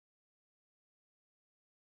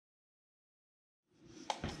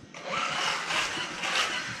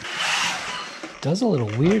does a little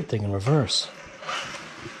weird thing in reverse.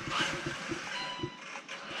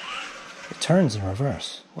 It turns in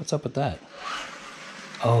reverse. What's up with that?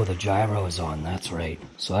 Oh, the gyro is on, that's right.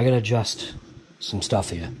 So I gotta adjust some stuff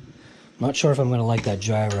here. I'm not sure if I'm gonna like that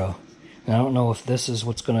gyro. And I don't know if this is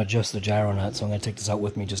what's gonna adjust the gyro or not, so I'm gonna take this out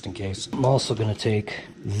with me just in case. I'm also gonna take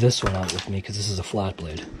this one out with me because this is a flat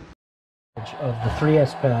blade. Of the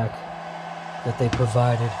 3S pack that they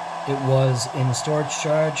provided, it was in storage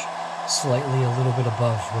charge, slightly a little bit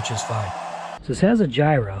above, which is fine. So this has a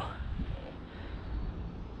gyro.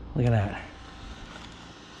 Look at that.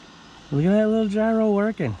 Look at that little gyro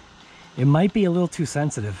working. It might be a little too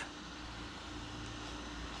sensitive.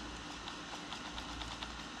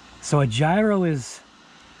 So a gyro is,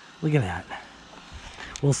 look at that.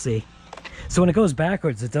 We'll see. So when it goes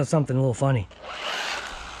backwards, it does something a little funny.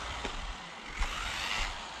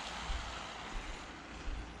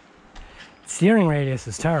 Steering radius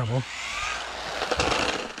is terrible.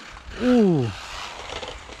 Ooh.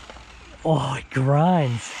 Oh, it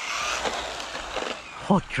grinds.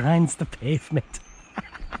 Oh, it grinds the pavement.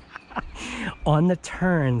 On the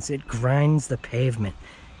turns, it grinds the pavement.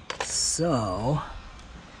 So,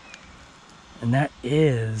 and that's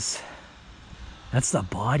the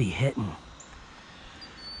body hitting.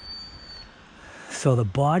 So the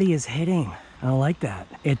body is hitting. I don't like that.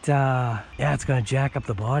 Yeah, it's gonna jack up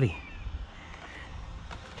the body.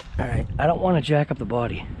 All right, I don't want to jack up the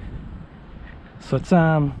body. So let's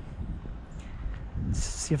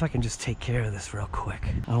see if I can just take care of this real quick.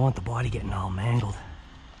 I don't want the body getting all mangled.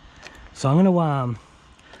 So I'm gonna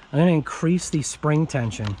increase the spring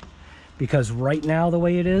tension, because right now the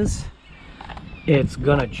way it is, it's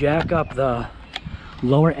gonna jack up the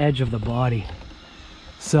lower edge of the body.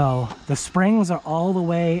 So the springs are all the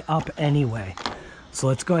way up anyway. So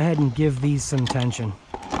let's go ahead and give these some tension.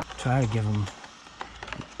 Try to give them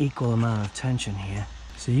an equal amount of tension here.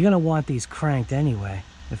 So you're gonna want these cranked anyway.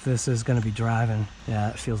 If this is gonna be driving, yeah,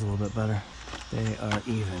 it feels a little bit better. They are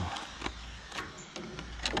even.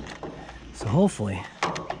 So hopefully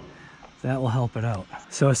that will help it out.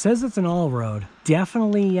 So it says it's an all-road.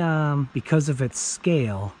 Definitely, because of its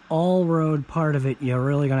scale, all-road part of it you're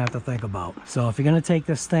really gonna have to think about. So if you're gonna take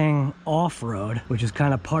this thing off-road, which is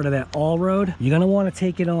kind of part of that all-road, you're gonna want to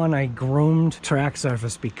take it on a groomed track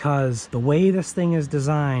surface, because the way this thing is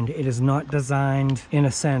designed, it is not designed in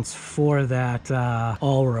a sense for that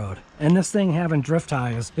all-road. And this thing having drift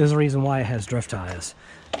tires is the reason why it has drift tires.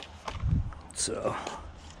 So,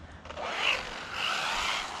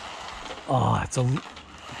 oh, that's a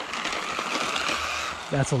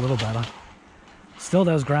little better. Still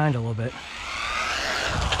does grind a little bit.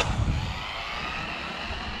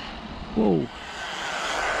 Whoa.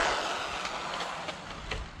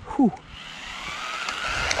 Whew.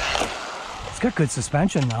 It's got good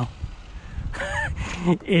suspension though.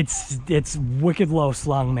 It's wicked low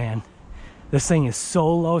slung, man. This thing is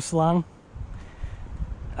so low slung.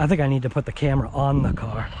 I think I need to put the camera on the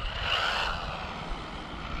car.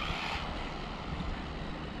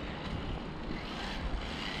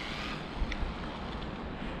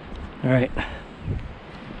 All right.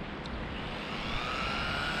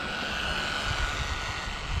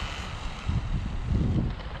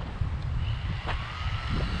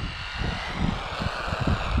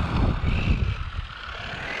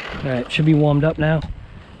 All right, should be warmed up now.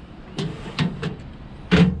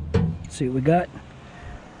 Let's see what we got.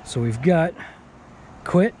 So we've got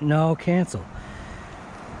quit, no, cancel.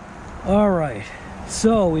 All right,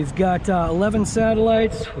 so we've got 11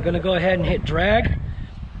 satellites. We're gonna go ahead and hit drag.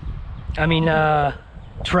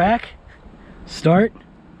 Track, start,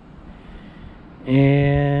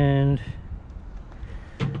 and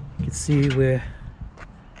you can see we're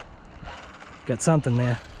got something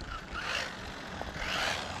there.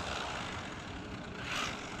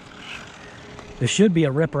 There should be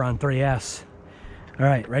a ripper on 3S. All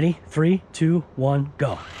right, ready? 3, 2, 1,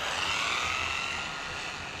 go.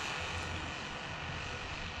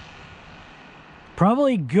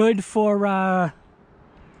 Probably good for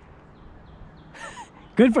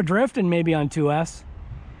good for drifting maybe on 2S.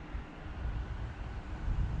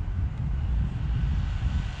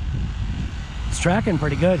 It's tracking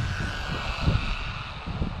pretty good.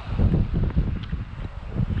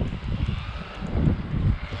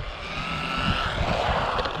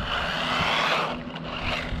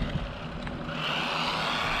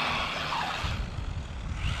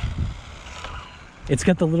 It's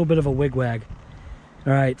got the little bit of a wig-wag.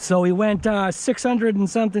 All right, so we went 600 and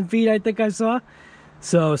something feet, I think I saw.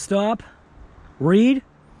 So stop, read.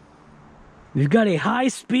 We've got a high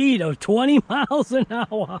speed of 20 miles an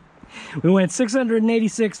hour. We went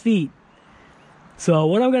 686 feet. So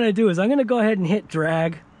what I'm gonna do is I'm gonna go ahead and hit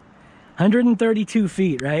drag, 132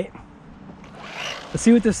 feet, right? Let's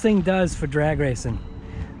see what this thing does for drag racing.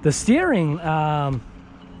 The steering,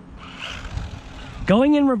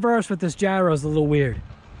 going in reverse with this gyro is a little weird.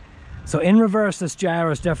 So in reverse, this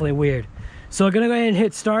gyro is definitely weird. So I'm gonna go ahead and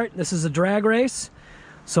hit start. This is a drag race.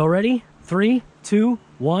 So ready? 3, 2,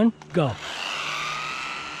 1, go.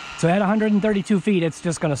 So at 132 feet, it's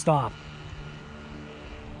just gonna stop.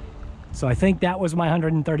 So I think that was my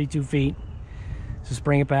 132 feet. Just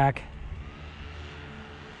bring it back.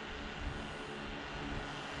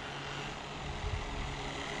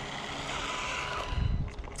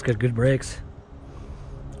 It's got good brakes.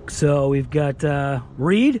 So we've got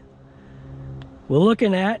reed. We're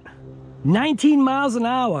looking at 19 miles an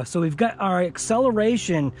hour. So we've got our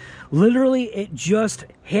acceleration. Literally, it just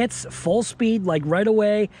hits full speed like right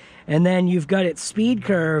away. And then you've got its speed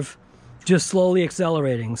curve just slowly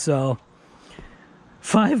accelerating. So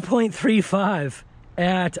 5.35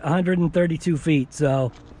 at 132 feet.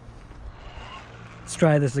 So let's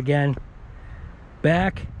try this again.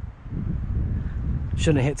 Back.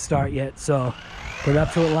 Shouldn't have hit start yet. So put it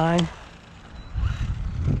up to a line.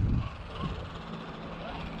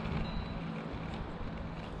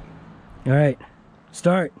 All right,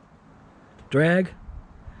 start, drag,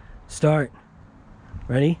 start.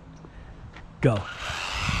 Ready? Go.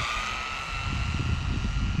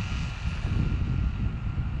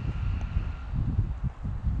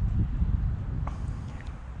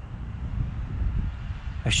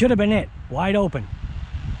 I should have been it, wide open.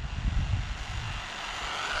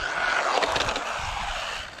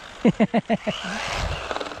 It's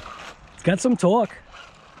got some torque.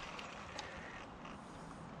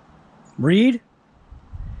 Reed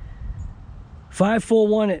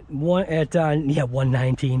 541 at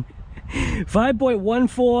 119.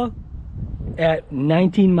 5.14 at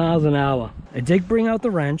 19 miles an hour. I did bring out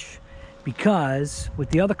the wrench because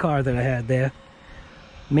with the other car that I had there,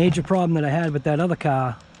 major problem that I had with that other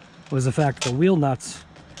car was the fact that the wheel nuts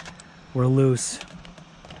were loose.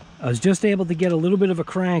 I was just able to get a little bit of a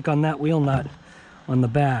crank on that wheel nut on the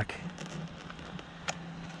back.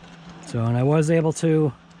 So, and I was able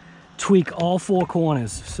to tweak all 4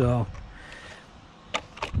 corners. So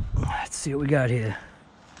let's see what we got here.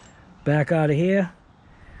 Back out of here,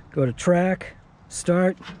 go to track,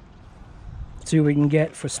 start, see what we can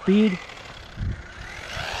get for speed.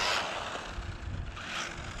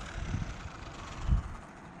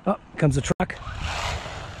 Oh, comes the truck.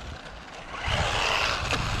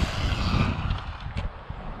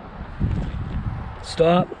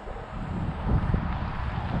 Stop.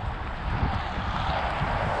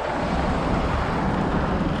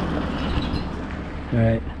 All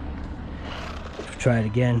right, try it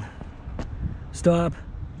again. Stop,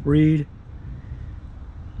 read,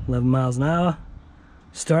 11 miles an hour,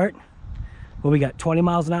 start. Well, we got 20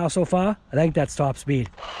 miles an hour so far. I think that's top speed.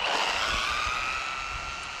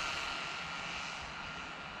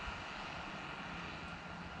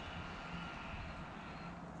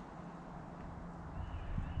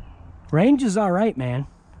 Range is all right, man.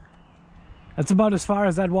 That's about as far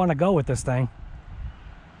as I'd want to go with this thing.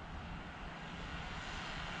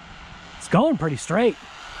 It's going pretty straight.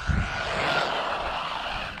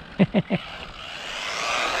 I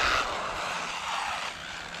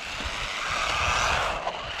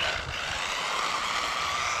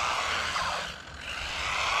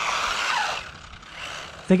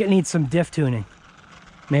think it needs some diff tuning.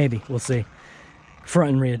 Maybe, we'll see.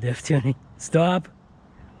 Front and rear diff tuning. Stop.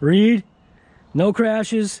 Read. No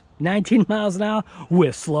crashes. 19 miles an hour.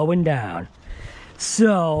 We're slowing down.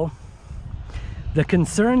 So the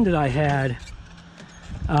concern that I had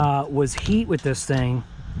was heat with this thing,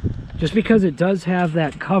 just because it does have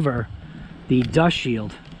that cover, the dust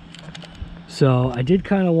shield. So I did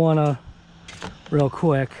kind of want to, real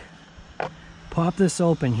quick, pop this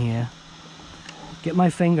open here, get my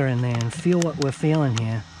finger in there and feel what we're feeling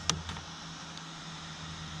here.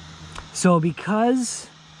 So because,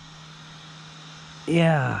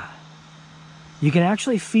 yeah, you can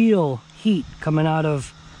actually feel heat coming out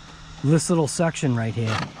of this little section right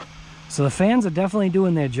here. So the fans are definitely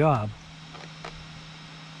doing their job.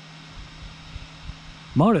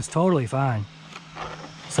 Motor's totally fine.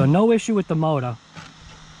 So no issue with the motor.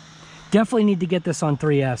 Definitely need to get this on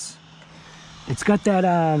 3S. It's got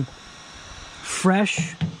that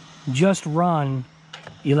fresh, just run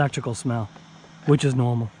electrical smell, which is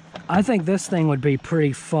normal. I think this thing would be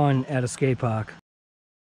pretty fun at a skate park.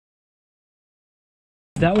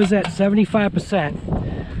 That was at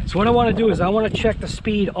 75%. So what I want to do is I want to check the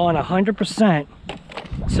speed on 100%.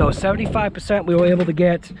 So 75% we were able to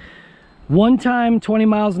get One time 20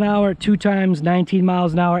 miles an hour, two times 19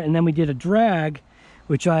 miles an hour, and then we did a drag,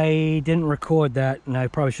 which I didn't record that, and I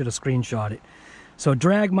probably should have screenshot it. So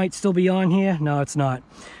drag might still be on here. No, it's not.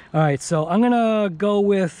 All right, so I'm gonna go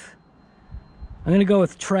with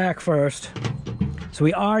track first. So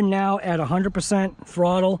we are now at 100%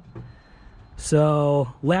 throttle.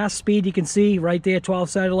 So last speed you can see right there, 12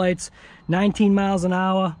 satellites, 19 miles an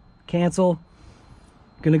hour, cancel.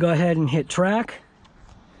 Gonna go ahead and hit track.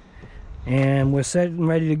 And we're set and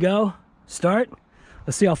ready to go. Start.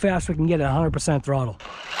 Let's see how fast we can get at 100% throttle.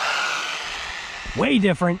 Way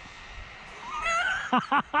different.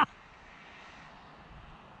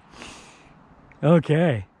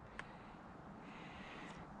 Okay.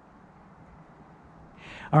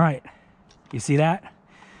 All right. You see that?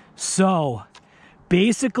 So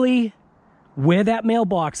basically where that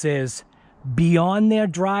mailbox is, beyond their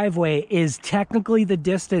driveway, is technically the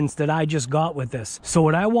distance that I just got with this. So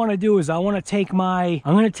what I want to do is I'm going to take my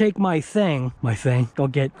thing,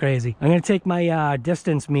 don't get crazy. I'm going to take my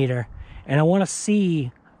distance meter, and I want to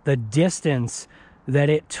see the distance that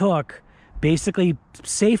it took, basically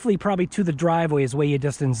safely probably to the driveway is where your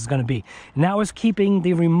distance is going to be. And that was keeping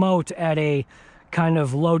the remote at a kind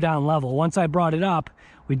of low down level. Once I brought it up,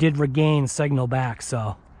 we did regain signal back.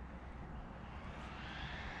 So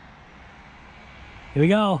here we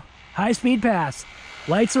go. High speed pass.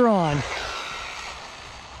 Lights are on.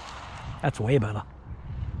 That's way better.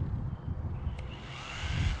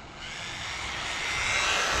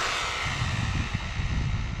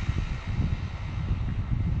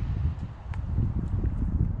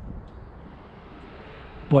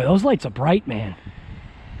 Boy, those lights are bright, man.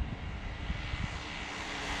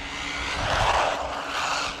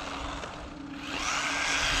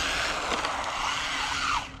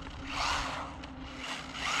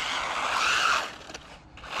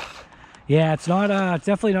 Yeah, it's not it's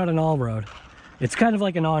definitely not an all road. It's kind of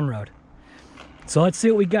like an on road. So let's see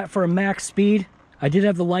what we got for a max speed. I did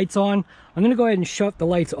have the lights on. I'm gonna go ahead and shut the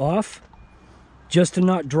lights off just to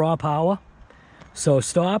not draw power. So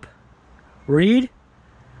stop, read.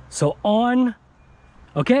 So on,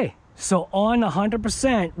 okay, so on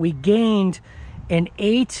 100%, we gained an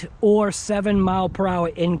 8 or 7 mile per hour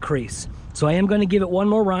increase. So I am gonna give it one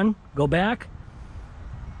more run, go back,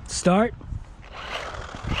 start.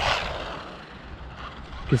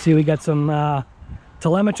 You can see we got some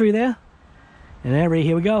telemetry there. And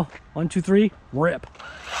here we go. 1, 2, 3, rip.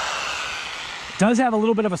 It does have a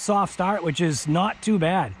little bit of a soft start, which is not too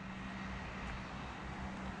bad.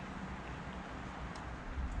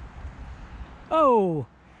 Oh,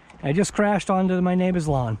 I just crashed onto my neighbor's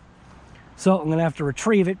lawn. So I'm gonna have to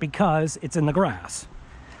retrieve it because it's in the grass.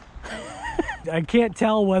 I can't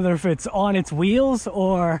tell whether if it's on its wheels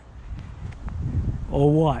or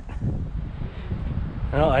what.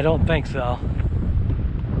 No, I don't think so.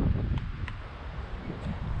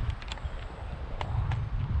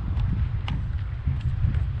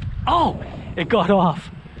 Oh, it got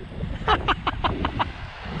off.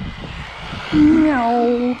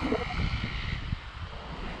 No.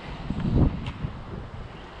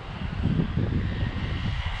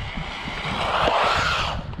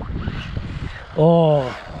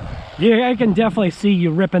 Oh, yeah, I can definitely see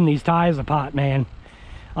you ripping these tires apart, man.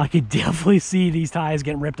 I could definitely see these tires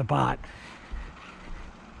getting ripped apart.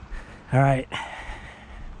 All right.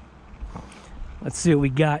 Let's see what we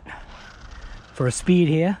got for a speed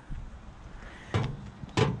here.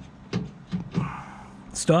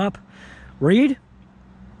 Stop. Read.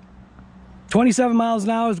 27 miles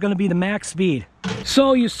an hour is going to be the max speed.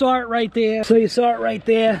 So you saw it right there.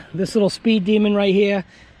 This little speed demon right here.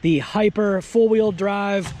 The Hyper four-wheel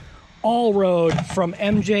drive all-road from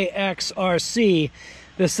MJX RC.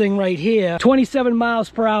 This thing right here, 27 miles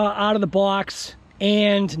per hour out of the box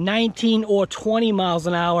and 19 or 20 miles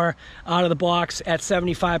an hour out of the box at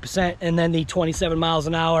 75%, and then the 27 miles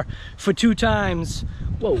an hour for two times,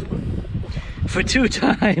 whoa, for two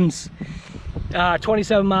times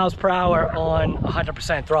 27 miles per hour on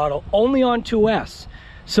 100% throttle, only on 2S.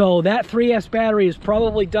 So that 3S battery is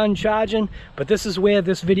probably done charging, but this is where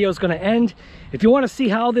this video is going to end. If you want to see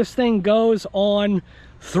how this thing goes on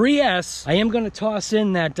 3S, I am going to toss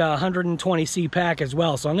in that 120C pack as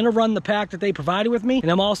well. So I'm going to run the pack that they provided with me,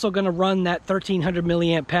 and I'm also going to run that 1300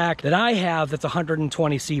 milliamp pack that I have that's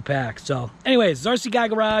 120C pack. So anyways, RC Guy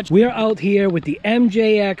Garage, we are out here with the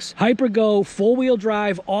MJX Hypergo four-wheel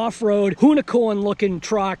drive off-road Hoonicorn looking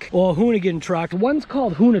truck, or Hoonigan truck. One's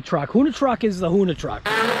called Hoona truck. Hoona truck is the Hoona truck.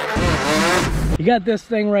 You got this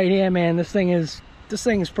thing right here, man. This thing is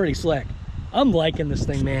pretty slick. I'm liking this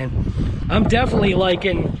thing, man. I'm definitely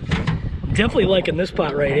liking this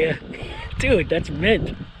part right here. Dude, that's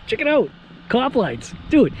mint. Check it out. Cop lights,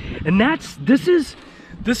 dude. And this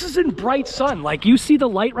is in bright sun. Like, you see the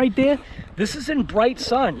light right there? This is in bright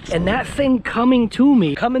sun. And that thing coming to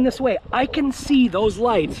me, coming this way, I can see those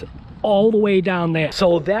lights all the way down there.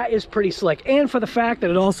 So that is pretty slick. And for the fact that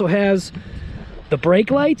it also has the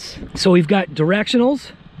brake lights. So we've got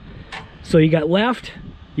directionals. So you got left,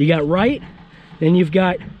 you got right, then you've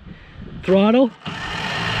got throttle,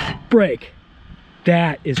 brake.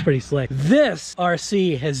 That is pretty slick. This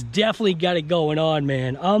RC has definitely got it going on,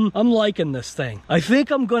 man. I'm liking this thing. I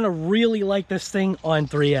think I'm gonna really like this thing on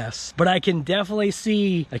 3S, but I can definitely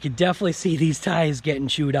see these tires getting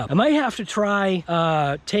chewed up. I might have to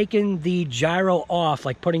try taking the gyro off,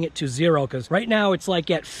 like putting it to 0, because right now it's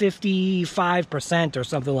like at 55% or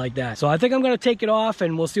something like that. So I think I'm gonna take it off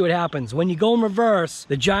and we'll see what happens. When you go in reverse,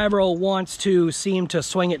 the gyro wants to seem to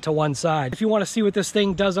swing it to one side. If you want to see what this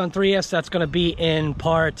thing does on 3S, that's gonna be in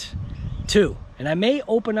part 2. And I may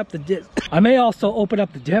open up the diffs. I may also open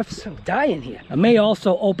up the diffs. I'm dying here. I may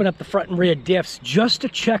also open up the front and rear diffs just to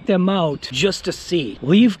check them out, just to see.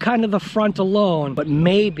 Leave kind of the front alone, but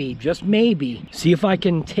maybe, just maybe, see if I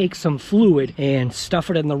can take some fluid and stuff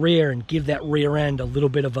it in the rear and give that rear end a little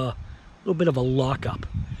bit of a lockup.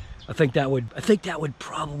 I think that would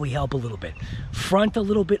probably help a little bit. Front a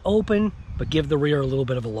little bit open, but give the rear a little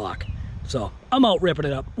bit of a lock. So I'm out ripping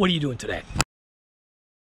it up. What are you doing today?